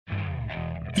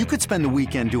You could spend the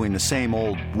weekend doing the same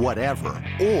old whatever,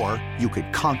 or you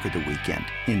could conquer the weekend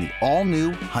in the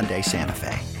all-new Hyundai Santa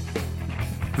Fe.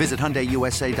 Visit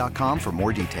HyundaiUSA.com for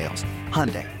more details.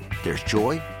 Hyundai, there's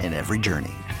joy in every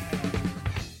journey.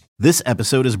 This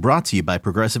episode is brought to you by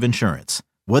Progressive Insurance.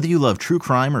 Whether you love true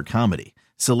crime or comedy,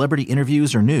 celebrity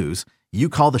interviews or news, you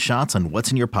call the shots on what's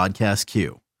in your podcast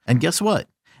queue. And guess what?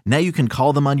 Now you can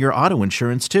call them on your auto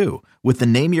insurance too with the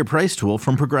Name Your Price tool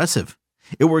from Progressive.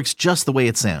 It works just the way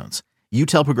it sounds. You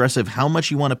tell Progressive how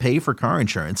much you want to pay for car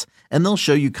insurance, and they'll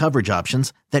show you coverage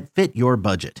options that fit your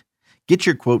budget. Get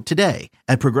your quote today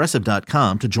at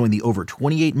Progressive.com to join the over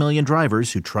 28 million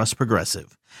drivers who trust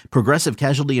Progressive. Progressive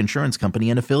Casualty Insurance Company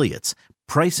and Affiliates.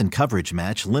 Price and coverage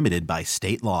match limited by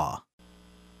state law.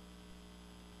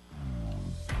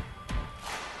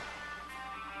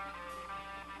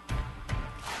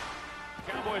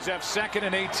 Cowboys have 2nd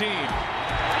and 18.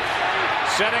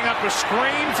 Setting up a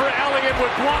screen for Elliott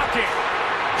with blocking.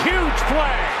 Huge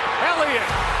play. Elliott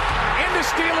into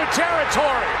Steeler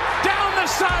territory. Down the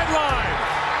sideline.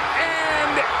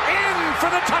 And in for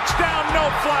the touchdown.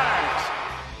 No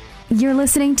flags. You're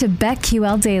listening to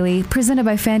BetQL Daily, presented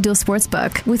by FanDuel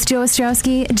Sportsbook, with Joe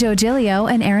Ostrowski, Joe Giglio,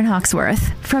 and Aaron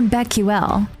Hawksworth from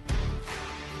BetQL.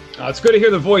 It's good to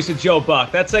hear the voice of Joe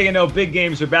Buck. That's how you know big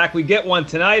games are back. We get one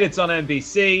tonight. It's on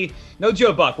NBC. No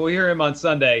Joe Buck. We'll hear him on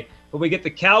Sunday. But we get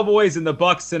the Cowboys and the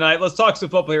Bucks tonight. Let's talk some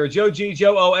football here. Joe G,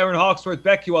 Joe O, Aaron Hawksworth,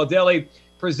 BetQL Daily,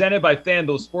 presented by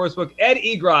FanDuel Sportsbook. Ed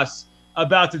Egros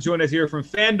about to join us here from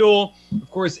FanDuel.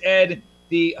 Of course, Ed,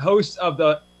 the host of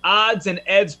the Odds and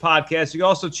Eds podcast. You can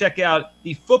also check out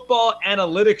the Football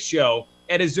Analytics Show.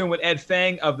 Ed is doing with Ed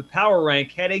Fang of the Power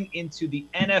Rank heading into the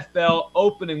NFL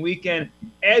opening weekend.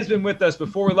 Ed's been with us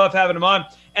before. We love having him on.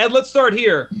 Ed, let's start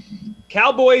here.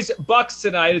 Cowboys, Bucks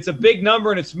tonight. It's a big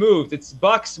number and it's moved. It's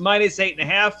Bucks minus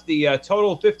 8.5. The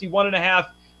total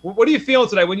 51.5. What are you feeling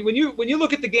tonight? When you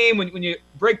look at the game, when you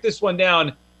break this one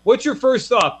down, what's your first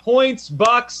thought? Points,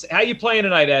 Bucks. How you playing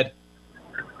tonight, Ed?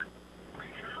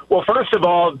 Well, first of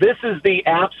all, this is the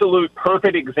absolute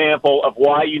perfect example of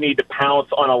why you need to pounce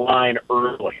on a line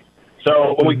early.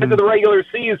 So when we get to the regular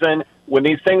season, when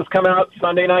these things come out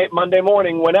Sunday night, Monday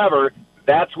morning, whenever,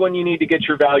 that's when you need to get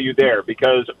your value there.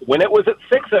 Because when it was at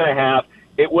 6.5,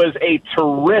 it was a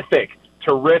terrific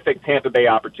Tampa Bay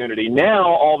opportunity. Now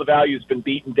all the value's been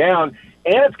beaten down,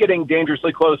 and it's getting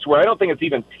dangerously close to where I don't think it's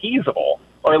even teasable,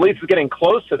 or at least it's getting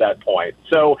close to that point.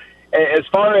 So as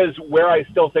far as where I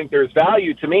still think there's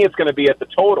value, to me it's going to be at the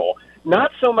total.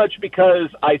 Not so much because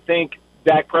I think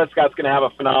Dak Prescott's going to have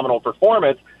a phenomenal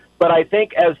performance, but I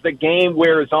think as the game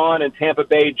wears on and Tampa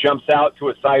Bay jumps out to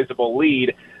a sizable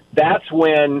lead, that's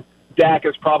when Dak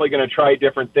is probably going to try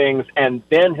different things, and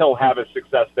then he'll have a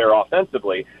success there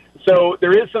offensively. So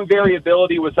there is some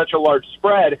variability with such a large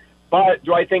spread, but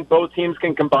do I think both teams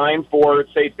can combine for,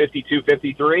 say,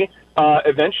 52-53?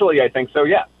 Eventually, I think so,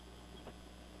 yeah.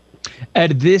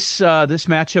 Ed, this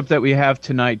matchup that we have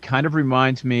tonight kind of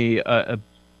reminds me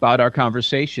about our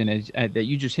conversation that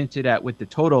you just hinted at with the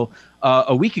total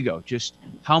a week ago, just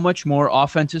how much more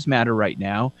offenses matter right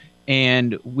now.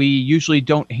 And we usually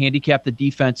don't handicap the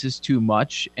defenses too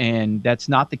much, and that's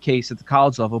not the case at the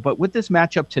college level. But with this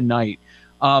matchup tonight,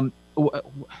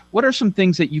 what are some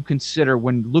things that you consider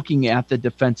when looking at the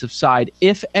defensive side,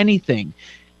 if anything?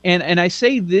 And I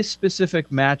say this specific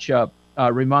matchup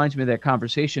reminds me of that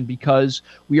conversation because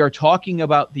we are talking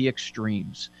about the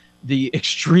extremes. The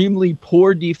extremely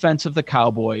poor defense of the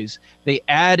Cowboys. They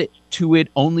add to it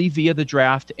only via the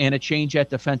draft and a change at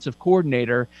defensive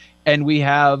coordinator. And we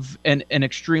have an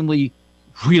extremely,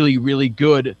 really, really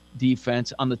good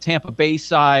defense on the Tampa Bay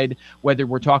side, whether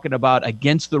we're talking about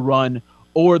against the run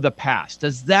or the pass.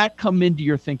 Does that come into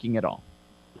your thinking at all?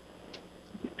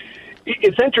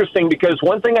 It's interesting because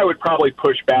one thing I would probably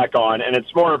push back on, and it's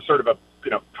more of sort of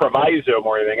a proviso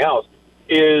more than anything else,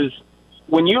 is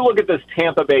when you look at this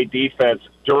Tampa Bay defense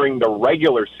during the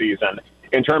regular season,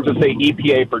 in terms of, say,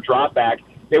 EPA per dropback,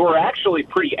 they were actually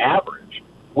pretty average.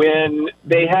 When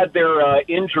they had their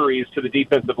injuries to the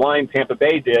defensive line, Tampa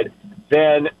Bay did,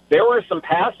 then there were some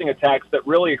passing attacks that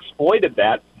really exploited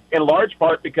that, in large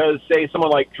part because, say,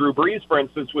 someone like Drew Brees, for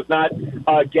instance, was not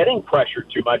getting pressured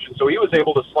too much, and so he was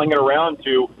able to sling it around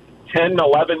to 10,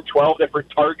 11, 12 different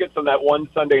targets on that one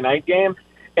Sunday night game.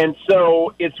 And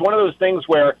so it's one of those things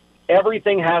where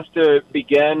everything has to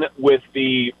begin with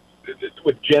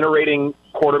generating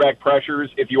quarterback pressures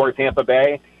if you are Tampa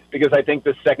Bay, because I think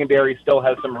the secondary still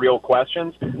has some real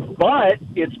questions. But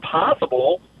it's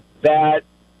possible that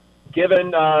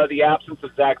given the absence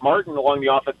of Zach Martin along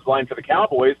the offensive line for the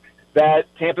Cowboys, that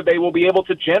Tampa Bay will be able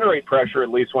to generate pressure at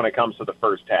least when it comes to the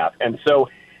first half. And so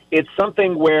it's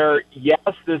something where, yes,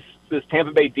 this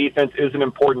Tampa Bay defense is an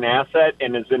important asset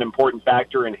and is an important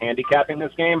factor in handicapping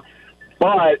this game,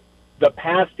 but the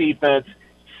pass defense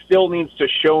still needs to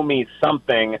show me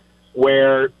something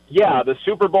where, yeah, the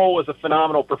Super Bowl was a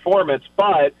phenomenal performance,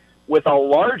 but with a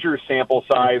larger sample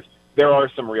size, there are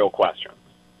some real questions.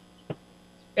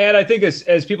 And I think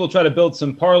as people try to build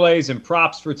some parlays and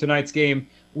props for tonight's game,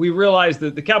 we realize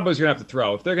that the Cowboys are going to have to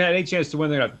throw. If they're going to have any chance to win,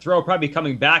 they're going to have to throw. Probably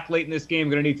coming back late in this game,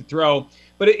 going to need to throw.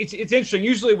 But it's interesting.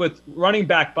 Usually with running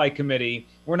back by committee,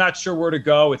 we're not sure where to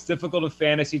go. It's difficult in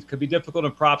fantasy. It could be difficult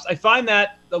in props. I find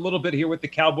that a little bit here with the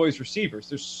Cowboys receivers.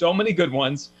 There's so many good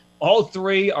ones. All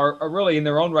three are really in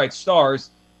their own right stars.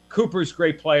 Cooper's a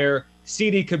great player.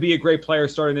 CD could be a great player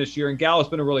starting this year, and Gallup's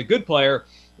been a really good player.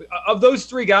 Of those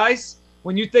three guys,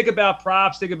 when you think about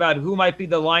props, think about who might be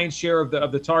the lion's share of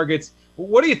the targets.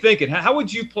 What are you thinking? How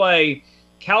would you play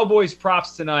Cowboys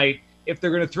props tonight if they're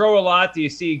going to throw a lot? Do you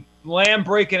see Lamb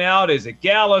breaking out? Is it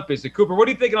Gallup? Is it Cooper? What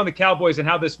are you thinking on the Cowboys and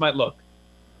how this might look?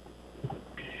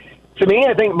 To me,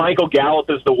 I think Michael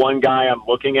Gallup is the one guy I'm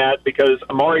looking at because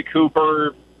Amari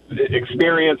Cooper,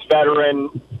 experienced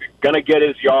veteran, going to get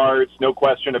his yards, no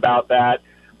question about that.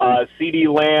 CD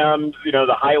Lamb,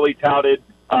 the highly touted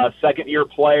second-year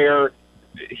player,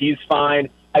 he's fine.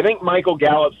 I think Michael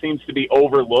Gallup seems to be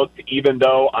overlooked, even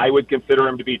though I would consider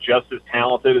him to be just as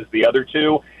talented as the other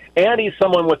two. And he's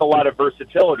someone with a lot of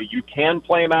versatility. You can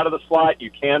play him out of the slot. You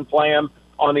can play him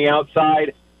on the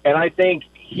outside. And I think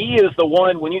he is the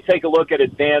one, when you take a look at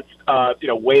advanced,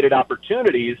 weighted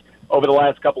opportunities over the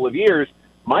last couple of years,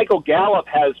 Michael Gallup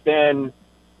has been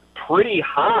pretty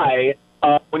high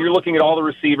when you're looking at all the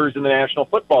receivers in the National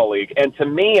Football League. And to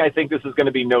me, I think this is going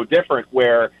to be no different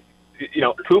where,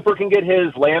 Cooper can get his,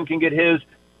 Lamb can get his,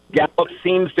 Gallup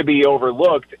seems to be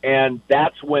overlooked, and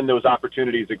that's when those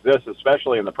opportunities exist,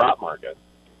 especially in the prop market.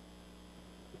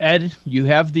 Ed, you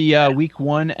have the Week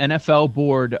 1 NFL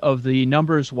board of the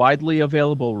numbers widely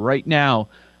available right now.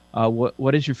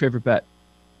 What is your favorite bet?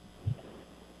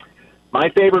 My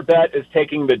favorite bet is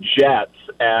taking the Jets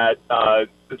at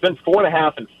it's been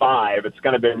 4.5 and 5. It's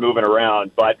kind of been moving around,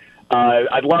 but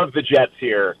I'd love the Jets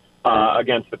here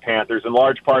against the Panthers, in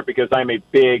large part because I'm a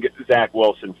big Zach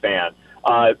Wilson fan.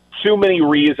 Too many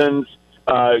reasons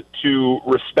to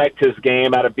respect his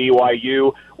game out of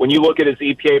BYU. When you look at his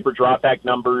EPA per dropback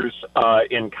numbers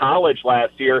in college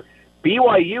last year,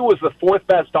 BYU was the fourth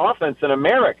best offense in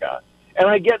America. And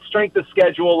I get strength of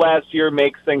schedule last year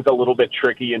makes things a little bit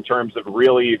tricky in terms of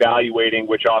really evaluating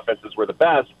which offenses were the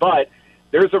best, but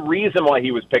there's a reason why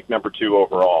he was picked number 2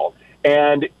 overall.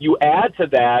 And you add to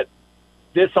that,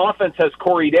 this offense has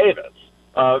Corey Davis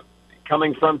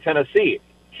coming from Tennessee.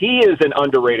 He is an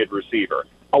underrated receiver.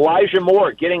 Elijah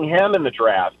Moore, getting him in the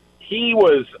draft, he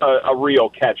was a real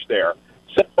catch there.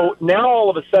 So now all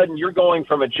of a sudden you're going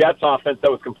from a Jets offense that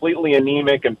was completely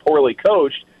anemic and poorly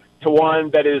coached to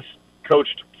one that is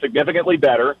coached significantly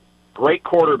better, great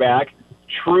quarterback,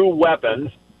 true weapons,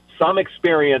 some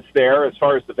experience there as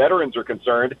far as the veterans are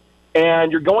concerned,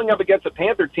 and you're going up against a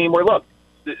Panther team where, look,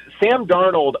 Sam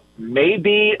Darnold may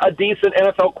be a decent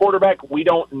NFL quarterback. We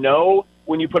don't know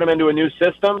when you put him into a new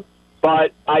system,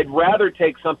 but I'd rather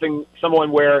take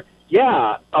someone where,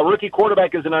 yeah, a rookie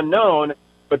quarterback is an unknown,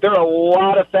 but there are a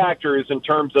lot of factors in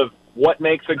terms of what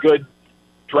makes a good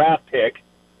draft pick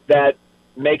that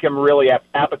make him really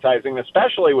appetizing,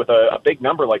 especially with a big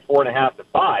number like 4.5 to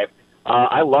 5.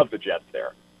 I love the Jets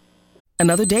there.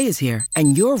 Another day is here,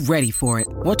 and you're ready for it.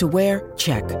 What to wear?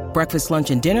 Check. Breakfast, lunch,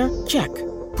 and dinner? Check.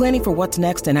 Planning for what's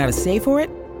next and how to save for it?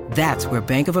 That's where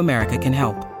Bank of America can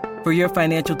help. For your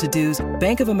financial to-dos,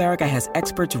 Bank of America has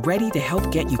experts ready to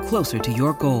help get you closer to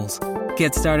your goals.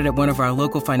 Get started at one of our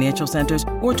local financial centers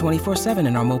or 24/7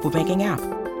 in our mobile banking app.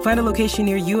 Find a location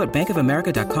near you at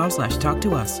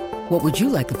bankofamerica.com/talktous. What would you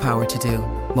like the power to do?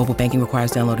 Mobile banking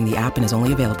requires downloading the app and is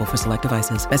only available for select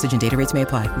devices. Message and data rates may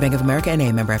apply. Bank of America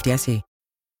NA, member FDIC.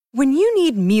 When you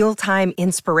need mealtime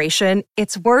inspiration,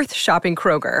 it's worth shopping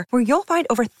Kroger, where you'll find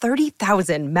over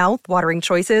 30,000 mouth-watering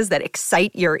choices that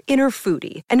excite your inner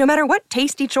foodie. And no matter what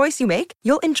tasty choice you make,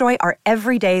 you'll enjoy our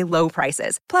everyday low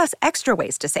prices, plus extra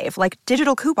ways to save, like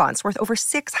digital coupons worth over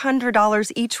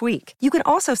 $600 each week. You can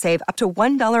also save up to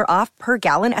 $1 off per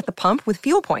gallon at the pump with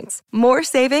fuel points. More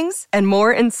savings and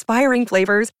more inspiring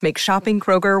flavors make shopping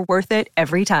Kroger worth it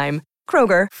every time.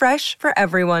 Kroger, fresh for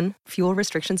everyone. Fuel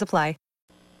restrictions apply.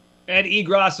 Ed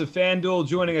Egros of FanDuel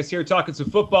joining us here talking some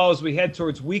football as we head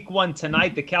towards Week 1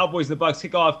 tonight. The Cowboys and the Bucs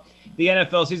kick off the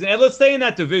NFL season. And let's stay in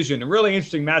that division. A really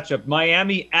interesting matchup.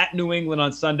 Miami at New England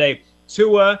on Sunday.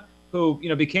 Tua, who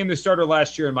became the starter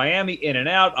last year in Miami, in and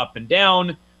out, up and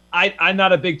down. I'm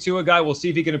not a big Tua guy. We'll see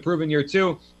if he can improve in year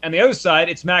 2. And the other side,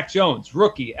 it's Mac Jones,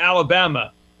 rookie,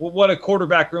 Alabama. Well, what a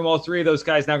quarterback room. All three of those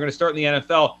guys now going to start in the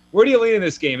NFL. Where do you lean in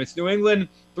this game? It's New England,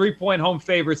 3-point home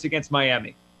favorites against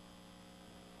Miami.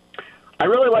 I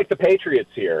really like the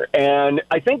Patriots here, and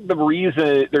I think there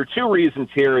are 2 reasons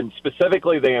here, and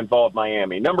specifically they involve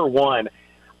Miami. Number one,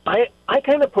 I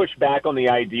kind of push back on the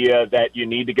idea that you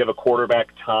need to give a quarterback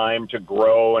time to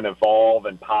grow and evolve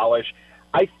and polish.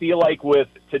 I feel like with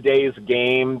today's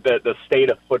game, the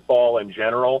state of football in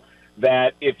general,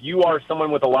 that if you are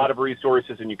someone with a lot of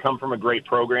resources and you come from a great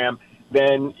program,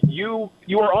 then you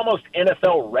are almost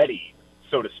NFL ready,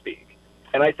 so to speak.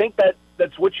 And I think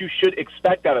that's what you should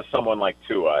expect out of someone like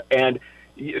Tua. And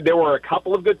there were a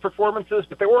couple of good performances,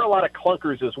 but there were a lot of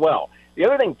clunkers as well. The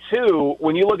other thing, too,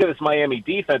 when you look at this Miami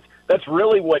defense, that's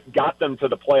really what got them to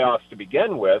the playoffs to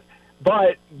begin with.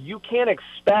 But you can't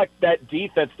expect that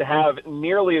defense to have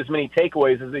nearly as many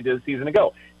takeaways as they did a season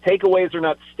ago. Takeaways are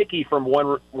not sticky from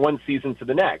one season to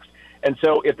the next. And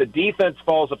so if the defense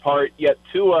falls apart, yet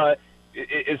Tua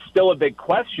is still a big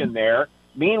question there.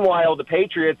 Meanwhile, the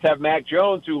Patriots have Mac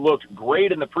Jones, who looked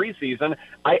great in the preseason.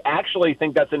 I actually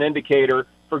think that's an indicator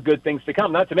for good things to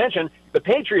come. Not to mention, the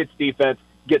Patriots defense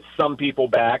gets some people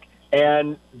back,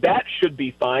 and that should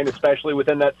be fine, especially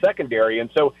within that secondary. And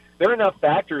so there are enough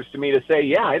factors to me to say,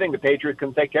 yeah, I think the Patriots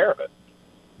can take care of it.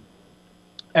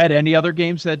 Ed, any other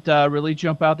games that really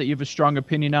jump out that you have a strong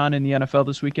opinion on in the NFL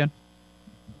this weekend?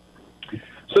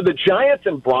 So the Giants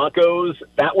and Broncos,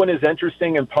 that one is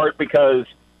interesting in part because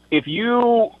if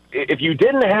you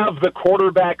didn't have the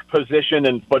quarterback position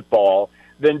in football,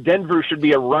 then Denver should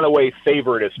be a runaway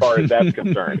favorite as far as that's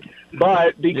concerned.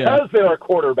 But because there are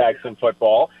quarterbacks in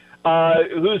football,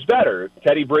 who's better,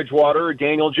 Teddy Bridgewater or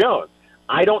Daniel Jones?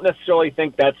 I don't necessarily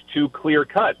think that's too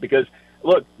clear-cut because,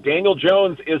 look, Daniel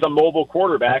Jones is a mobile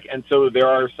quarterback, and so there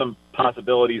are some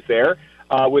possibilities there.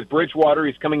 With Bridgewater,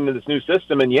 he's coming into this new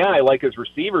system, and, yeah, I like his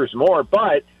receivers more,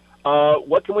 but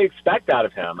what can we expect out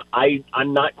of him?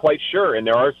 I'm not quite sure, and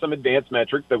there are some advanced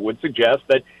metrics that would suggest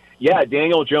that, yeah,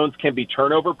 Daniel Jones can be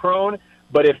turnover-prone,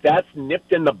 but if that's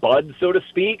nipped in the bud, so to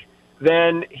speak,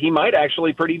 then he might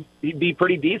actually be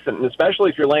pretty decent, and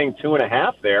especially if you're laying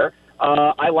 2.5 there.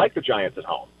 I like the Giants at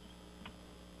home.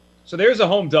 So there's a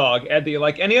home dog. Ed, do you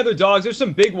like any other dogs? There's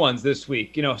some big ones this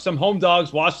week. You know, some home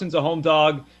dogs. Washington's a home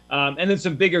dog. And then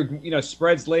some bigger,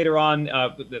 spreads later on.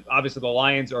 Obviously, the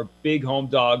Lions are big home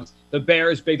dogs. The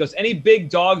Bears, big dogs. Any big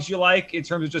dogs you like in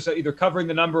terms of just either covering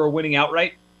the number or winning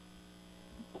outright?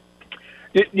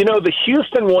 The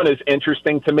Houston one is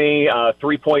interesting to me.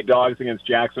 3-point dogs against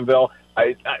Jacksonville.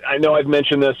 I know I've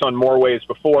mentioned this on more ways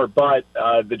before, but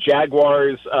the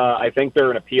Jaguars, I think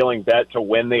they're an appealing bet to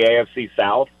win the AFC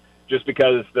South just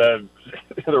because the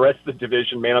rest of the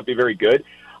division may not be very good.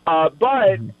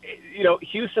 But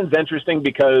Houston's interesting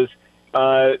because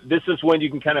this is when you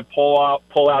can kind of pull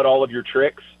out all of your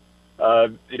tricks. I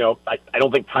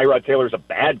don't think Tyrod Taylor's a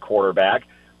bad quarterback,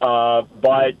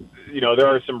 but there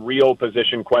are some real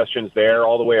position questions there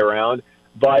all the way around.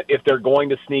 But if they're going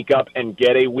to sneak up and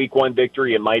get a Week 1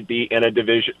 victory, it might be in a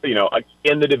division,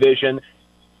 in the division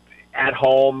at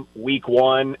home Week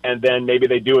 1, and then maybe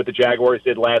they do what the Jaguars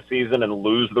did last season and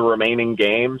lose the remaining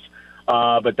games.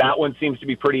 But that one seems to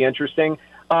be pretty interesting.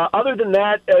 Other than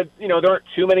that, there aren't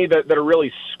too many that are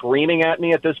really screaming at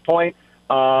me at this point.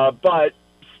 But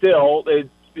still,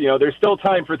 there's still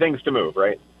time for things to move,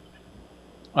 right?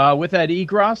 With Ed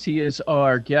Egros, he is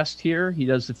our guest here. He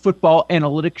does the Football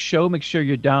Analytics Show. Make sure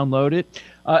you download it.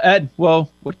 Ed,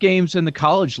 well, what games in the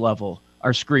college level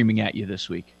are screaming at you this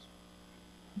week?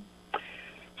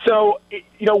 So,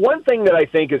 one thing that I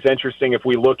think is interesting if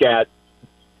we look at,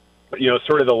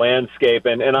 sort of the landscape,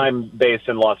 and I'm based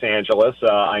in Los Angeles.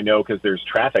 I know because there's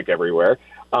traffic everywhere.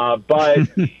 But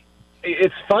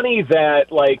it's funny that,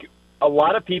 a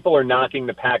lot of people are knocking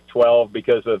the Pac-12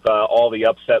 because of all the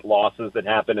upset losses that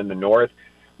happen in the North.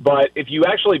 But if you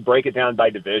actually break it down by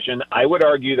division, I would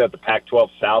argue that the Pac-12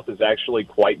 South is actually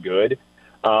quite good.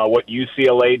 What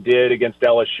UCLA did against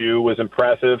LSU was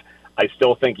impressive. I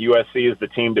still think USC is the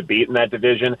team to beat in that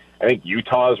division. I think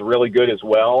Utah is really good as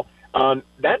well.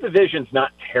 That division's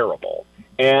not terrible.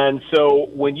 And so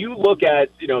when you look at,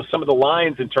 some of the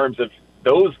lines in terms of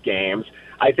those games,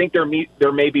 I think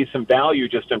there may be some value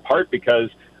just in part because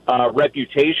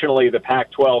reputationally the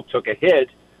Pac-12 took a hit,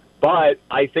 but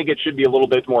I think it should be a little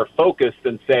bit more focused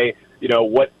than say,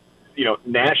 what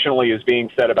nationally is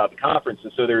being said about the conference.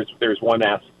 And so there's one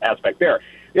aspect there.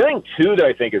 The other thing, too, that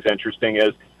I think is interesting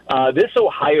is this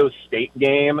Ohio State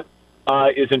game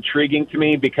is intriguing to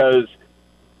me because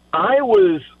I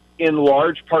was in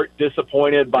large part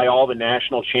disappointed by all the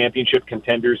national championship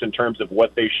contenders in terms of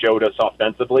what they showed us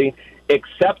offensively,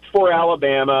 except for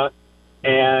Alabama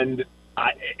and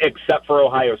except for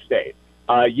Ohio State.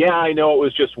 Yeah, I know it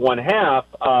was just one half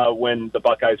when the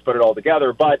Buckeyes put it all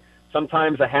together, but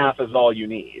sometimes a half is all you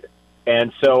need.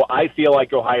 And so I feel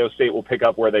like Ohio State will pick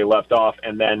up where they left off,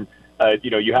 and then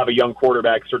you have a young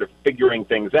quarterback sort of figuring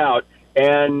things out,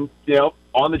 and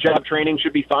on-the-job training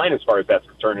should be fine as far as that's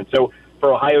concerned. And so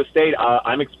for Ohio State,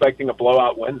 I'm expecting a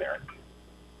blowout win there.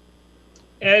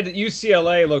 Ed,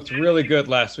 UCLA looked really good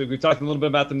last week. We talked a little bit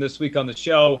about them this week on the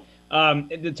show.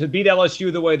 To beat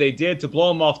LSU the way they did, to blow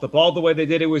them off the ball the way they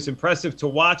did, it was impressive to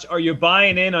watch. Are you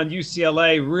buying in on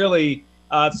UCLA really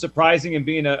surprising and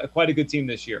being quite a good team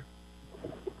this year?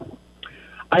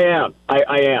 I am.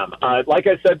 Like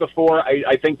I said before,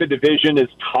 I think the division is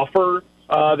tougher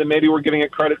than maybe we're giving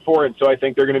it credit for, and so I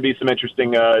think there are going to be some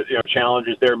interesting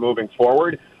challenges there moving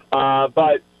forward.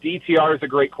 But DTR is a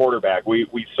great quarterback.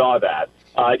 We saw that.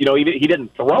 He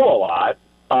didn't throw a lot,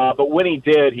 but when he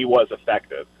did, he was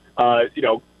effective.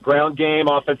 Ground game,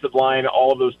 offensive line,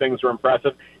 all of those things were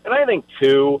impressive. And I think,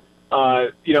 too,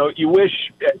 you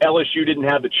wish LSU didn't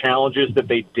have the challenges that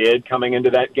they did coming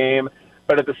into that game.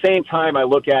 But at the same time, I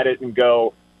look at it and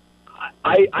go,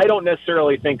 I don't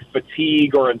necessarily think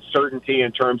fatigue or uncertainty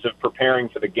in terms of preparing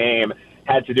for the game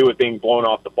had to do with being blown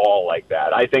off the ball like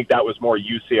that. I think that was more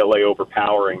UCLA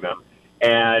overpowering them.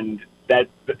 And that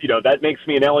makes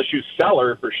me an LSU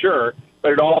seller for sure,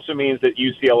 but it also means that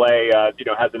UCLA,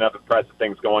 has enough impressive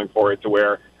things going for it to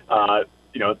where,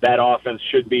 that offense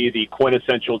should be the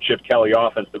quintessential Chip Kelly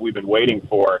offense that we've been waiting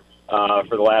for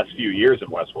the last few years in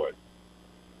Westwood.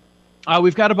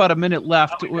 We've got about a minute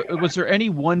left. Was there any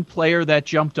one player that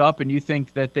jumped up and you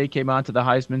think that they came onto the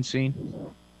Heisman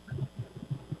scene?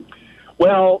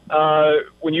 Well,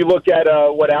 when you look at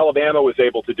what Alabama was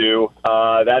able to do,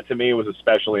 that to me was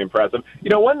especially impressive.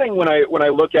 One thing when I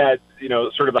look at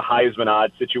sort of the Heisman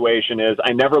odds situation is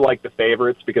I never like the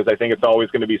favorites because I think it's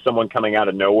always going to be someone coming out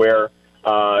of nowhere,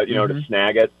 to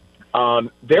snag it.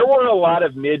 There were a lot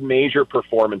of mid-major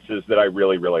performances that I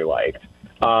really, really liked.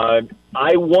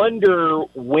 I wonder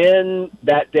when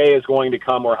that day is going to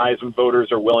come where Heisman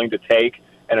voters are willing to take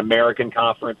an American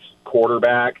Conference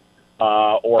quarterback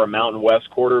or a Mountain West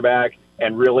quarterback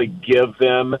and really give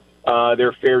them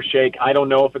their fair shake. I don't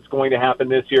know if it's going to happen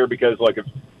this year because,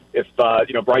 if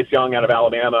Bryce Young out of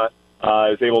Alabama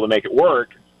is able to make it work,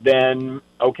 then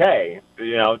okay,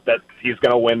 that he's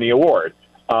going to win the award.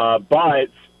 But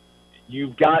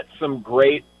you've got some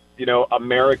great,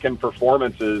 American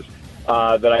performances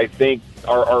that I think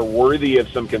are worthy of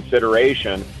some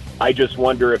consideration. I just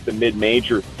wonder if the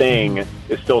mid-major thing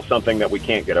is still something that we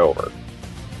can't get over.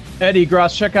 Eddie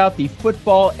Gross, check out the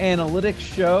Football Analytics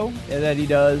show that he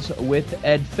does with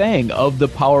Ed Fang of the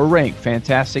Power Rank.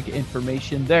 Fantastic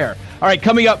information there. All right,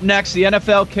 coming up next, the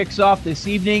NFL kicks off this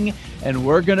evening, and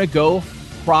we're going to go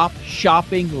prop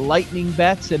shopping lightning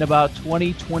bets in about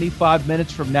 20-25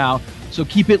 minutes from now. So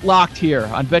keep it locked here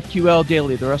on BetQL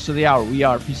Daily the rest of the hour. We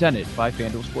are presented by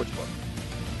FanDuel Sportsbook.